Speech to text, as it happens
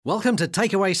Welcome to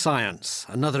Takeaway Science,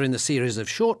 another in the series of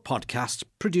short podcasts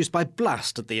produced by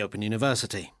Blast at the Open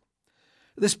University.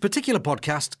 This particular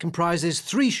podcast comprises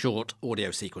 3 short audio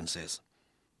sequences.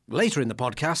 Later in the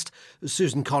podcast,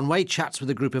 Susan Conway chats with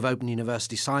a group of Open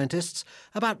University scientists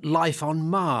about life on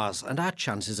Mars and our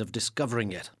chances of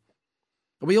discovering it.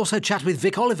 We also chat with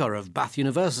Vic Oliver of Bath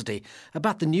University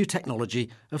about the new technology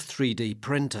of 3D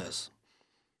printers.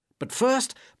 But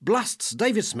first, Blast's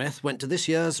David Smith went to this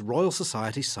year's Royal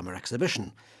Society Summer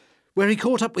Exhibition, where he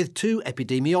caught up with 2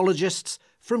 epidemiologists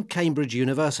from Cambridge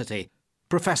University,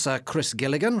 Professor Chris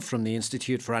Gilligan from the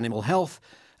Institute for Animal Health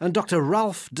and Dr.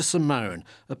 Ralph de Simone,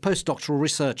 a postdoctoral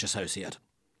research associate.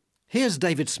 Here's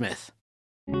David Smith.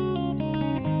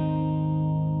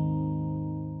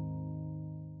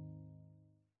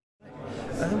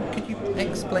 Could you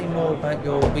explain more about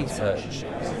your research?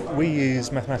 We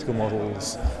use mathematical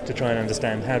models to try and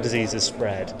understand how diseases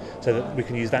spread, so that we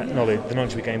can use that knowledge, the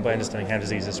knowledge we gain by understanding how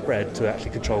diseases spread, to actually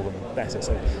control them better.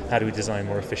 So how do we design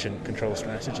more efficient control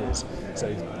strategies?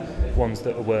 So ones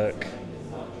that work,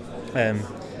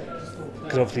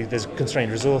 because obviously there's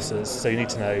constrained resources, so you need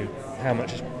to know how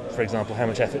much, for example, how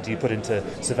much effort do you put into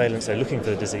surveillance, so looking for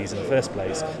the disease in the first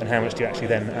place, and how much do you actually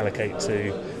then allocate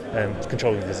to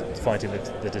controlling, fighting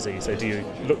the disease? So do you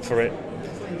look for it,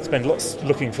 spend lots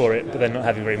looking for it, but then not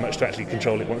having very much to actually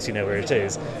control it once you know where it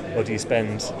is? Or do you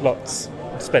spend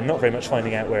not very much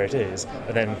finding out where it is,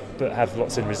 but have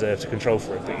lots in reserve to control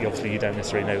for it, but you don't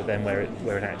necessarily know then where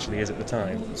it actually is at the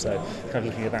time? So kind of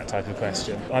looking at that type of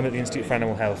question. I'm at the Institute for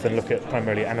Animal Health and look at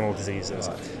primarily animal diseases,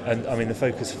 and I mean the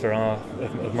focus for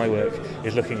of my work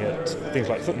is looking at things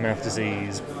like foot and mouth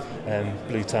disease,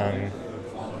 blue tongue,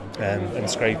 and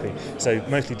scrapie. So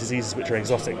mostly diseases which are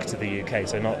exotic to the UK,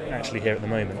 so not actually here at the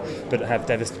moment, but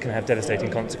can have devastating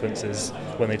consequences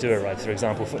when they do arrive. For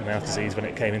example, foot and mouth disease, when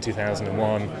it came in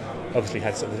 2001, obviously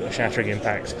had sort of a shattering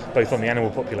impact both on the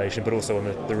animal population but also on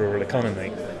the rural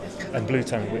economy. And blue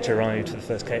tongue, which arrived for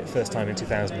the first time in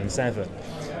 2007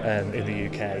 in the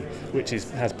UK, which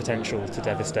has potential to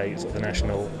devastate the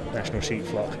national sheep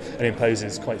flock and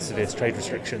imposes quite severe trade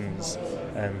restrictions.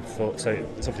 So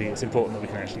it's important that we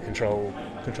can actually control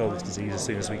this disease as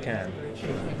soon as we can.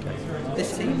 Okay. This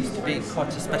seems to be quite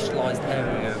a specialised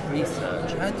area of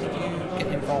research. How did you get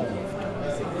involved?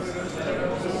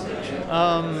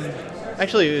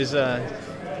 Actually, it was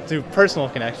through personal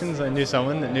connections. I knew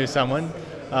someone that knew someone.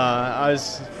 I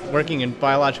was working in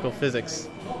biological physics,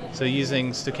 so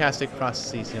using stochastic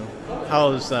processes,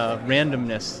 how does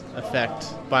randomness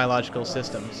affect biological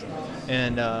systems?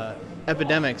 And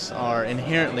epidemics are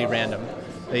inherently random.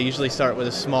 They usually start with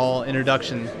a small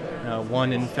introduction,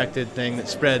 one infected thing that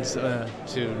spreads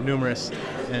to numerous,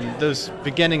 and those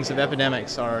beginnings of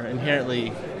epidemics are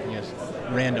inherently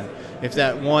random. If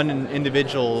that one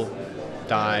individual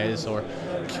dies or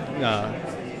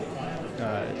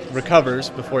recovers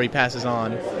before he passes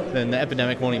on, then the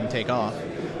epidemic won't even take off.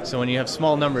 So when you have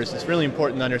small numbers, it's really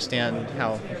important to understand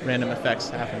how random effects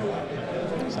happen.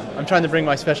 So I'm trying to bring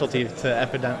my specialty to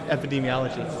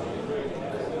epidemiology.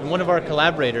 And one of our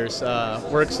collaborators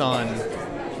works on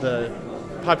the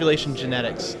population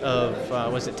genetics of,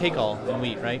 take-all in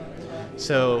wheat, right?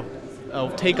 So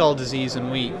take-all disease in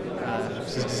wheat,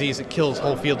 it's a disease that kills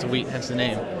whole fields of wheat, hence the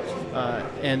name.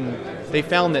 And they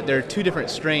found that there are 2 different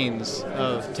strains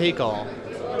of take-all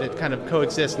that kind of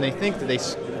coexist, and they think that they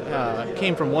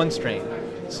came from one strain.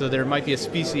 So there might be a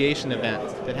speciation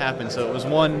event that happened. So it was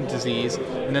one disease,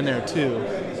 and then there are 2.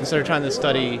 And so they're trying to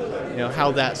study,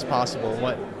 how that's possible.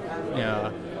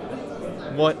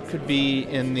 What could be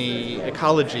in the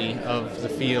ecology of the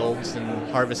fields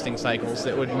and harvesting cycles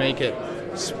that would make it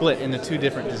split into 2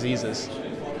 different diseases.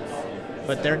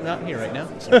 But they're not here right now.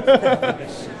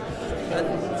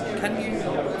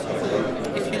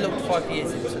 If you look 5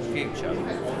 years into the future,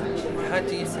 how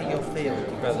do you see your field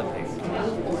developing?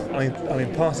 I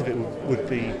mean, part of it would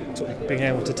be sort of being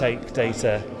able to take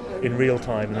data in real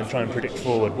time and then try and predict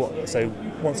forward. So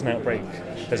once an outbreak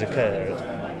has occurred,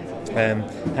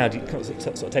 how do you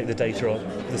sort of take the data of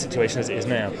the situation as it is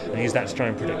now and use that to try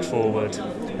and predict forward?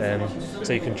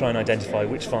 So you can try and identify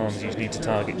which farms you need to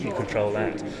target, you control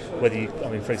that.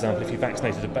 For example, if you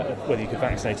whether you could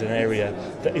vaccinate an area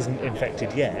that isn't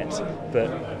infected yet, but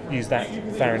use that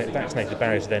vaccinated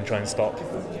barrier to then try and stop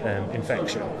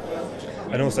infection.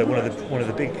 And also one of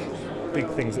the big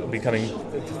things that will be coming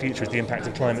in the future is the impact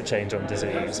of climate change on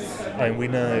disease. We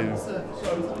know,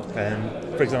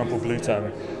 for example, blue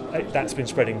tongue, that's been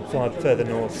spreading further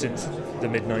north since the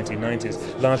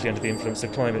mid-1990s, largely under the influence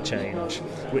of climate change,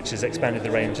 which has expanded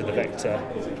the range of the vector,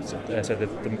 so the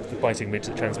biting midge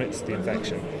that transmits the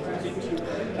infection.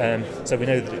 So we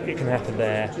know that it can happen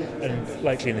there, and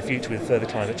likely in the future with further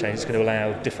climate change, it's going to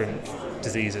allow different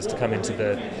diseases to come into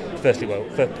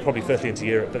probably firstly into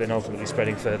Europe, but then ultimately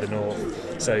spreading further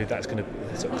north. So that's going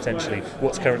to sort of potentially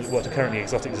what are currently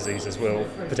exotic diseases will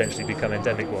potentially become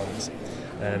endemic ones.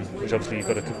 Which obviously you've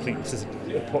got a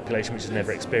population which has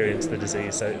never experienced the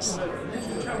disease, so it's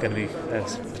going to be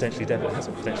potentially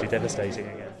devastating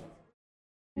again.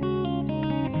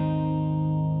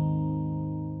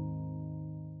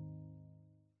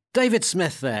 David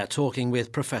Smith there, talking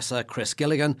with Professor Chris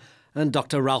Gilligan and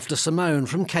Dr. Ralph de Simone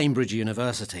from Cambridge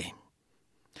University.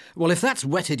 Well, if that's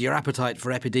whetted your appetite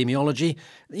for epidemiology,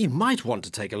 you might want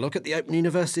to take a look at the Open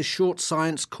University's short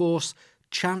science course,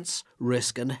 Chance,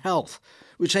 Risk and Health,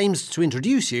 which aims to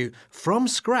introduce you from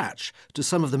scratch to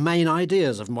some of the main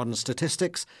ideas of modern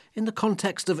statistics in the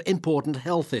context of important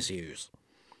health issues.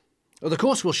 The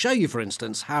course will show you, for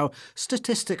instance, how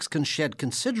statistics can shed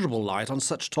considerable light on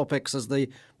such topics as the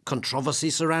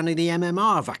controversy surrounding the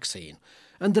MMR vaccine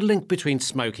and the link between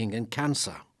smoking and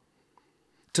cancer.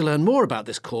 To learn more about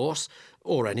this course,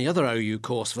 or any other OU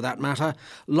course for that matter,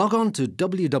 log on to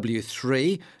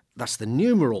www.3, that's the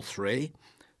numeral 3,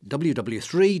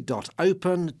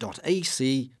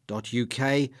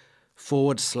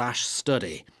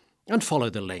 www.open.ac.uk/study, and follow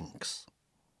the links.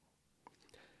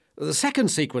 The second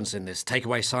sequence in this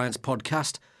Takeaway Science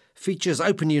podcast features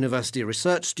Open University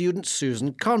research student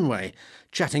Susan Conway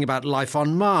chatting about life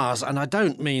on Mars, and I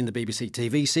don't mean the BBC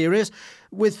TV series,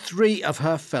 with three of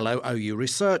her fellow OU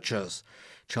researchers.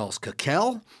 Charles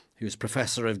Kirkell, who's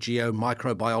Professor of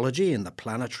Geomicrobiology in the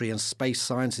Planetary and Space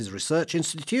Sciences Research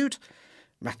Institute,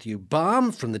 Matthew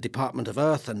Baum from the Department of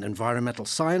Earth and Environmental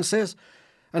Sciences,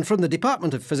 and from the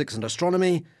Department of Physics and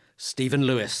Astronomy, Stephen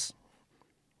Lewis.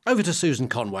 Over to Susan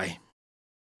Conway.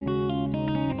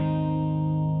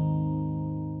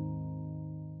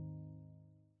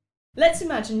 Let's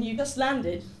imagine you just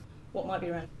landed. What might be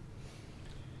around?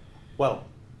 Well,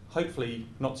 hopefully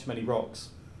not too many rocks,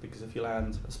 because if you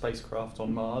land a spacecraft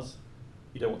on Mars,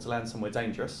 you don't want to land somewhere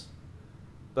dangerous.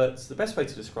 But the best way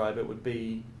to describe it would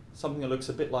be something that looks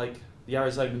a bit like the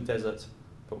Arizonan desert,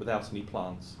 but without any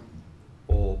plants.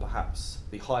 Or perhaps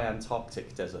the high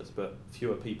Antarctic desert, but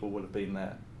fewer people will have been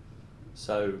there.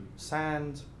 So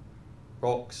sand,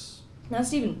 rocks. Now,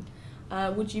 Stephen,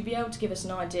 would you be able to give us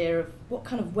an idea of what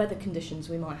kind of weather conditions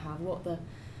we might have,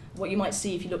 what you might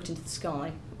see if you looked into the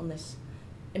sky on this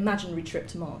imaginary trip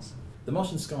to Mars? The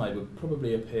Martian sky would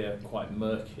probably appear quite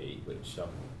murky, which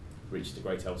reaches to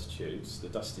great altitudes. The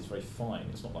dust is very fine.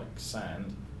 It's not like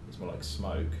sand. It's more like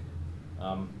smoke.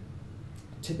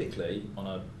 Typically, on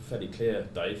a fairly clear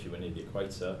day, if you were near the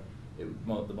equator, the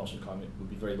Martian climate would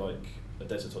be very like a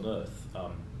desert on Earth.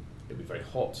 It would be very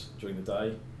hot during the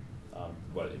day.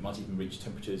 It might even reach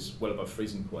temperatures well above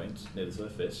freezing point near the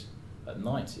surface. At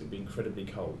night, it would be incredibly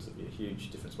cold. It would be a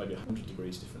huge difference, maybe 100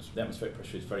 degrees difference. The atmospheric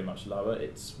pressure is very much lower.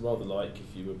 It's rather like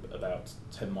if you were about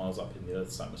 10 miles up in the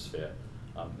Earth's atmosphere,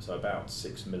 so about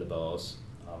 6 millibars,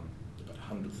 about a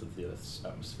hundredth of the Earth's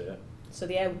atmosphere. So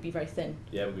the air would be very thin?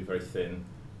 The air would be very thin,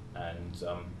 and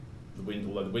the wind,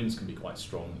 although the winds can be quite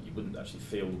strong, you wouldn't actually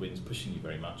feel the winds pushing you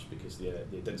very much because the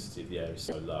density of the air is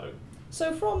so low.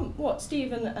 So from what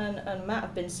Stephen and Matt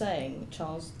have been saying,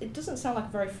 Charles, it doesn't sound like a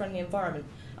very friendly environment.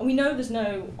 And we know there's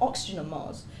no oxygen on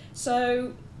Mars.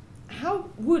 So how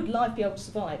would life be able to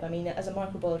survive? I mean, as a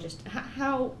microbiologist,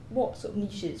 what sort of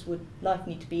niches would life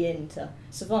need to be in to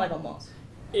survive on Mars?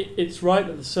 It's right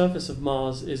that the surface of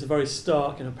Mars is a very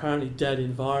stark and apparently dead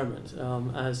environment.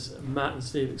 As Matt and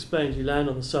Steve explained, you land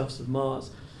on the surface of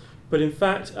Mars. But in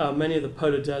fact, many of the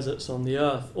polar deserts on the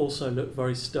Earth also look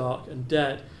very stark and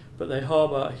dead, but they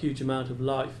harbour a huge amount of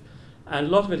life. And a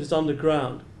lot of it is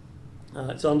underground.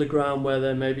 It's underground where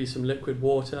there may be some liquid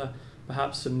water,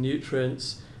 perhaps some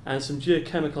nutrients, and some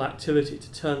geochemical activity to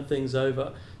turn things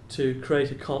over to create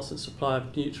a constant supply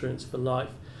of nutrients for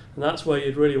life. And that's where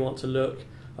you'd really want to look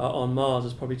on Mars,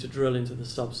 is probably to drill into the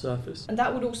subsurface. And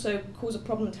that would also cause a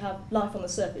problem to have life on the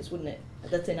surface, wouldn't it?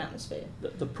 The thin atmosphere.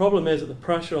 The problem is that the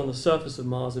pressure on the surface of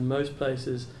Mars in most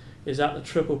places is at the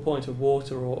triple point of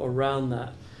water or around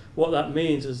that. What that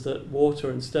means is that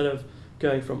water, instead of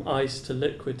going from ice to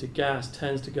liquid to gas,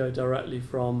 tends to go directly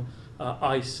from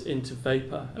ice into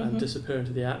vapour and disappear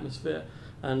into the atmosphere.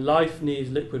 And life needs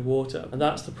liquid water, and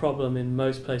that's the problem in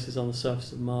most places on the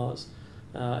surface of Mars.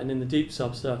 And in the deep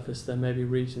subsurface, there may be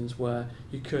regions where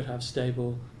you could have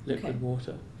stable liquid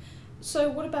water. So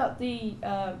what about the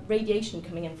radiation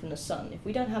coming in from the sun? If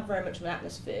we don't have very much of an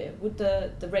atmosphere, would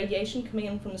the radiation coming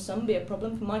in from the sun be a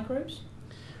problem for microbes?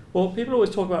 Well, people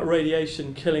always talk about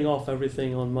radiation killing off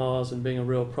everything on Mars and being a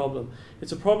real problem.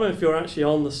 It's a problem if you're actually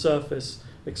on the surface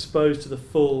exposed to the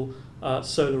full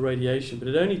solar radiation, but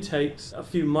it only takes a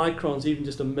few microns, even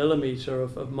just a millimetre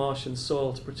of Martian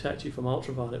soil to protect you from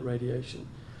ultraviolet radiation.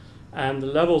 And the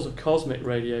levels of cosmic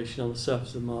radiation on the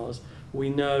surface of Mars we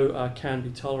know can be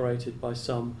tolerated by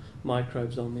some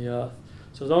microbes on the Earth.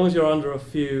 So as long as you're under a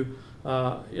few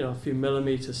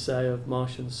millimetres, say, of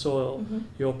Martian soil,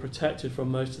 you're protected from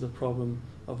most of the problem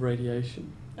of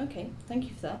radiation. Okay, thank you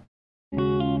for that.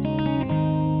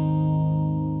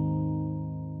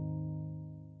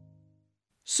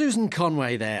 Susan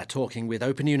Conway there, talking with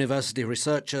Open University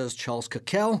researchers Charles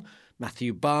Cockell,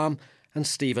 Matthew Baum and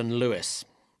Stephen Lewis.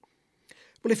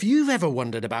 Well, if you've ever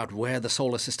wondered about where the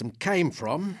solar system came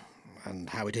from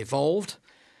and how it evolved,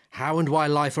 how and why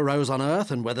life arose on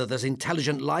Earth and whether there's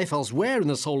intelligent life elsewhere in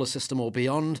the solar system or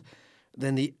beyond,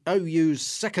 then the OU's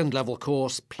second-level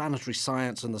course, Planetary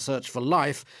Science and the Search for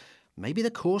Life, may be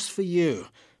the course for you,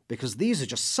 because these are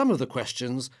just some of the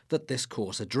questions that this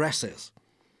course addresses.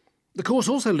 The course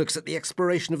also looks at the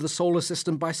exploration of the solar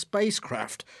system by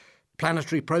spacecraft,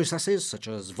 planetary processes such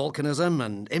as volcanism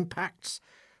and impacts,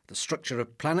 the structure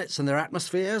of planets and their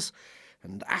atmospheres,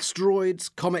 and asteroids,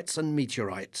 comets and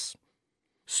meteorites.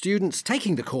 Students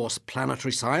taking the course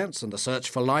Planetary Science and the Search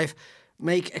for Life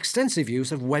make extensive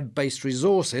use of web-based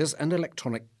resources and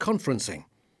electronic conferencing.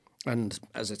 And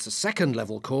as it's a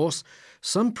second-level course,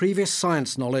 some previous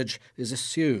science knowledge is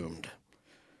assumed.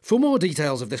 For more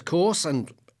details of this course and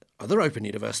other Open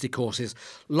University courses,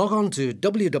 log on to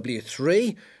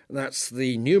WW3, that's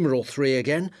the numeral 3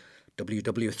 again,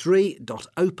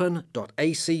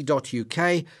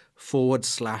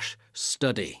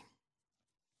 www.open.ac.uk/study.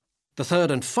 The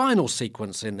third and final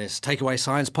sequence in this Takeaway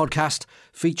Science podcast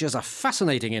features a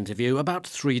fascinating interview about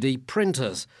 3D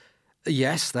printers.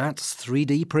 Yes, that's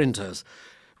 3D printers,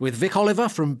 with Vic Oliver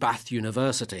from Bath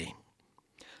University.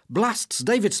 Blast's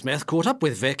David Smith caught up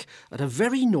with Vic at a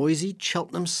very noisy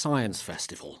Cheltenham Science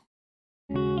Festival.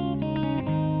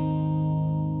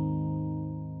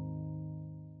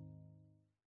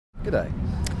 G'day.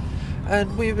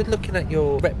 And we were looking at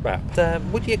your RepRap.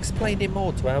 Would you explain it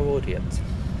more to our audience?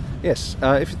 Yes,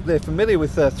 if they're familiar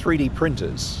with 3D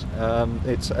printers,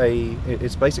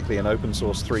 it's basically an open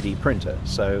source 3D printer.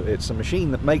 So it's a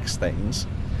machine that makes things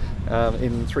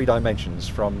in 3 dimensions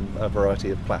from a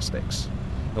variety of plastics.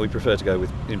 And we prefer to go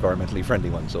with environmentally friendly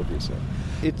ones, obviously.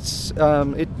 It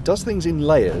does things in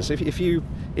layers. If you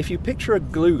picture a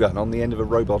glue gun on the end of a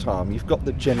robot arm, you've got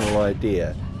the general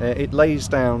idea. It lays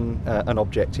down an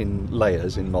object in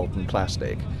layers in molten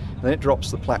plastic, and then it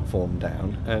drops the platform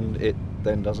down, and it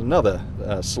then does another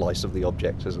slice of the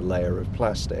object as a layer of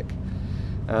plastic.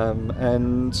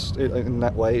 In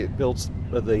that way, it builds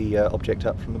the object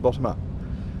up from the bottom up.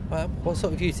 What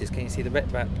sort of uses can you see the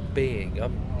RepRap being?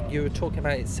 You were talking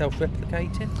about it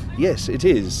self-replicating? Yes, it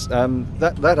is.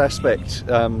 That aspect,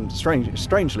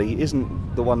 strangely,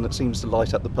 isn't the one that seems to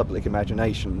light up the public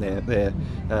imagination. They're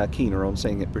keener on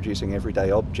seeing it producing everyday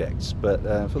objects. But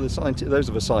for those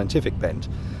of a scientific bent,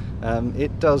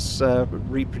 it does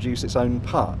reproduce its own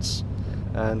parts.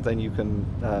 And then you can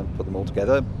put them all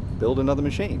together, build another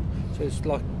machine. So it's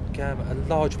like a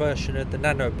large version of the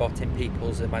nanobot in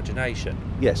people's imagination.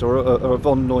 Yes, or a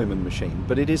von Neumann machine,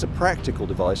 but it is a practical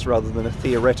device rather than a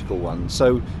theoretical one.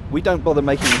 So we don't bother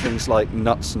making things like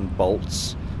nuts and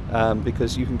bolts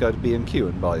because you can go to B&Q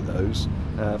and buy those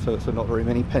for not very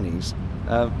many pennies.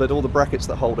 But all the brackets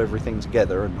that hold everything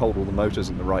together and hold all the motors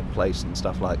in the right place and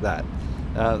stuff like that,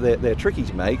 they're tricky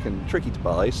to make and tricky to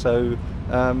buy, so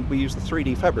we use the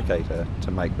 3D fabricator to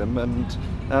make them, and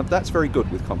that's very good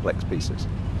with complex pieces.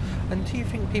 And do you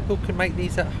think people can make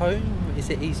these at home? Is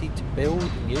it easy to build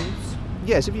and use?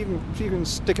 Yes, if you can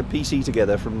stick a PC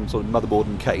together from sort of motherboard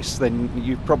and case, then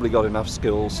you've probably got enough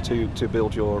skills to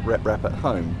build your RepRap at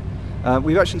home.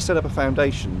 We've actually set up a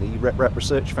foundation, the RepRap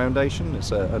Research Foundation.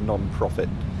 It's a non-profit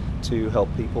to help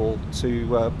people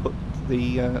to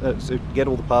to get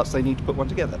all the parts they need to put one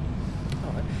together.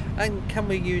 And can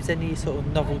we use any sort of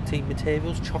novelty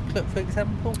materials, chocolate for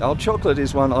example? Chocolate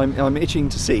is one I'm itching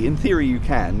to see. In theory you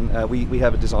can. We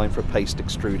have a design for a paste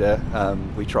extruder.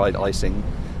 We tried icing.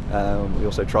 We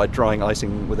also tried drying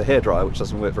icing with a hairdryer, which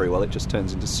doesn't work very well. It just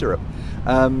turns into syrup.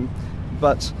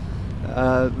 But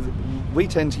we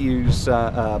tend to use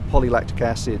polylactic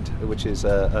acid, which is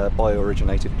a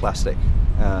bio-originated plastic.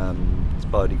 It's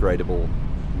biodegradable,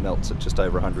 melts at just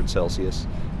over 100 Celsius.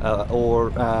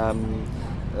 Or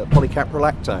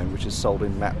polycaprolactone, which is sold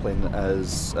in Maplin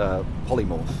as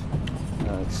polymorph.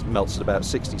 It melts at about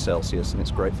 60 Celsius and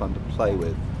it's great fun to play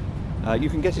with. You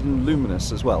can get it in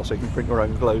luminous as well, so you can print your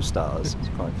own glow stars. It's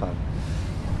quite fun.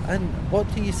 And what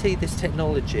do you see this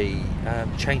technology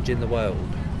changing the world?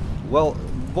 Well,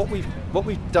 what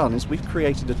we've done is we've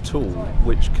created a tool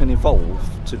which can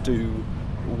evolve to do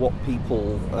what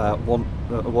people want,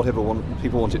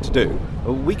 people want it to do.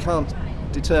 We can't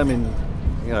determine,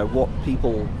 what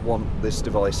people want this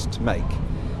device to make.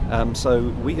 So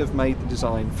we have made the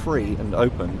design free and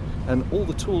open, and all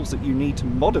the tools that you need to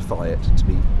modify it to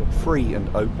be free and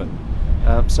open,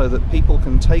 so that people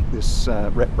can take this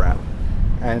RepRap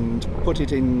and put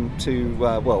it into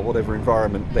whatever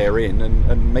environment they're in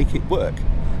and make it work.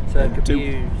 So it could be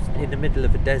used in the middle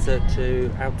of a desert to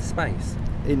outer space.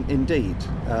 Indeed,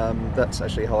 that's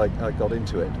actually how I got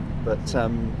into it. But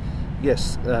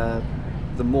yes,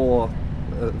 the more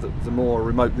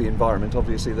remote the environment,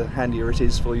 obviously, the handier it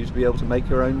is for you to be able to make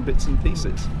your own bits and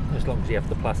pieces. As long as you have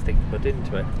the plastic to put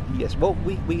into it. Yes, well,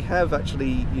 we have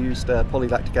actually used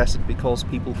polylactic acid because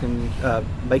people can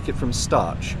make it from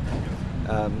starch.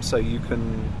 So you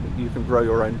can grow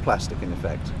your own plastic, in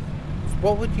effect.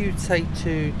 What would you say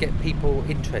to get people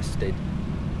interested?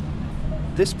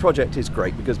 This project is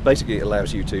great because basically it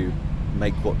allows you to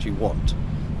make what you want.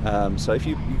 So if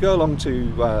you go along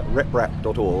to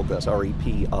reprap.org, that's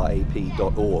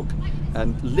reprap.org,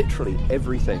 and literally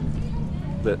everything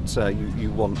that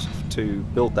you want to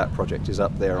build that project is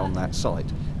up there on that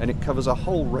site. And it covers a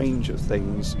whole range of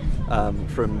things,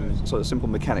 from sort of simple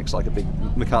mechanics like a big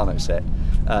Meccano set,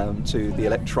 to the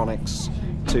electronics,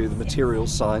 to the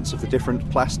materials science of the different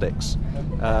plastics.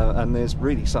 And there's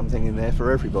really something in there for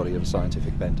everybody of a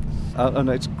scientific bent. And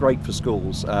it's great for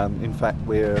schools. In fact,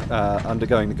 we're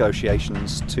undergoing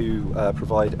negotiations to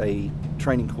provide a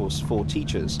training course for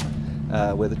teachers,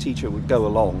 where the teacher would go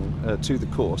along to the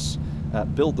course,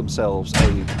 build themselves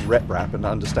a RepRap and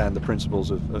understand the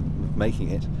principles of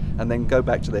making it, and then go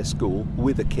back to their school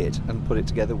with a kit and put it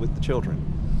together with the children.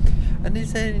 And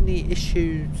is there any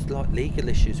issues, like legal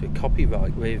issues with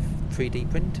copyright with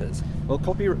 3D printers? Well,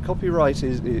 copyright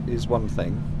is one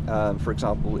thing. For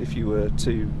example, if you were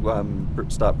to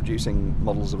start producing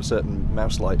models of a certain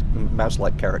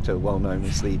mouse-like character, well known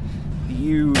as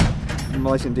you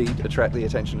might indeed attract the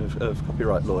attention of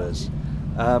copyright lawyers.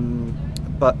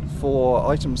 But for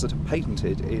items that are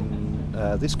patented in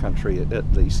this country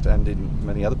at least, and in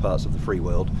many other parts of the free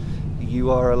world, you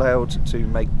are allowed to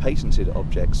make patented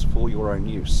objects for your own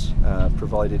use,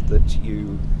 provided that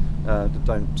you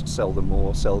don't sell them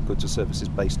or sell goods or services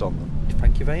based on them.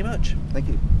 Thank you very much. Thank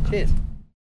you. Cheers.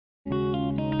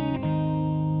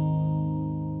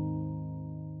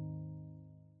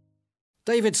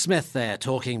 David Smith there,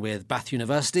 talking with Bath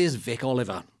University's Vic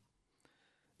Oliver.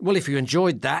 Well, if you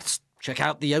enjoyed that, check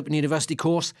out the Open University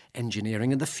course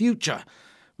Engineering in the Future,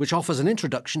 which offers an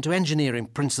introduction to engineering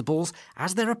principles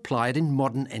as they're applied in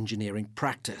modern engineering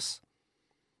practice.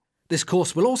 This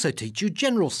course will also teach you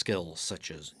general skills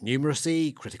such as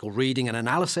numeracy, critical reading and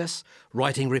analysis,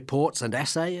 writing reports and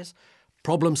essays,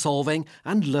 problem solving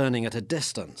and learning at a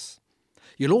distance.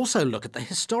 You'll also look at the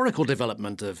historical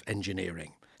development of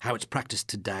engineering, how it's practiced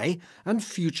today and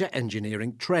future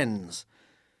engineering trends.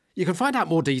 You can find out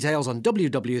more details on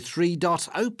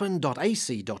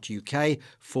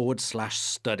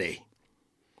www.open.ac.uk/study.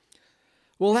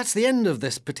 Well, that's the end of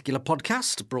this particular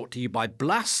podcast, brought to you by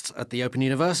Blast at the Open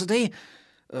University.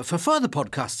 For further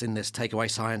podcasts in this Takeaway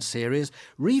Science series,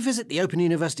 revisit the Open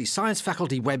University Science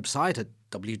Faculty website at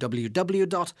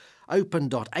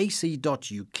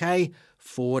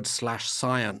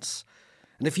www.open.ac.uk/science.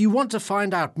 And if you want to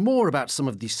find out more about some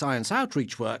of the science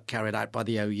outreach work carried out by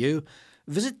the OU,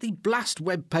 visit the Blast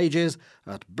web pages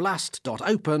at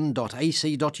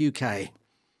blast.open.ac.uk.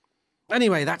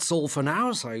 Anyway, that's all for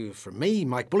now, so from me,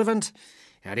 Mike Bullivant,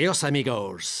 adios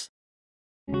amigos.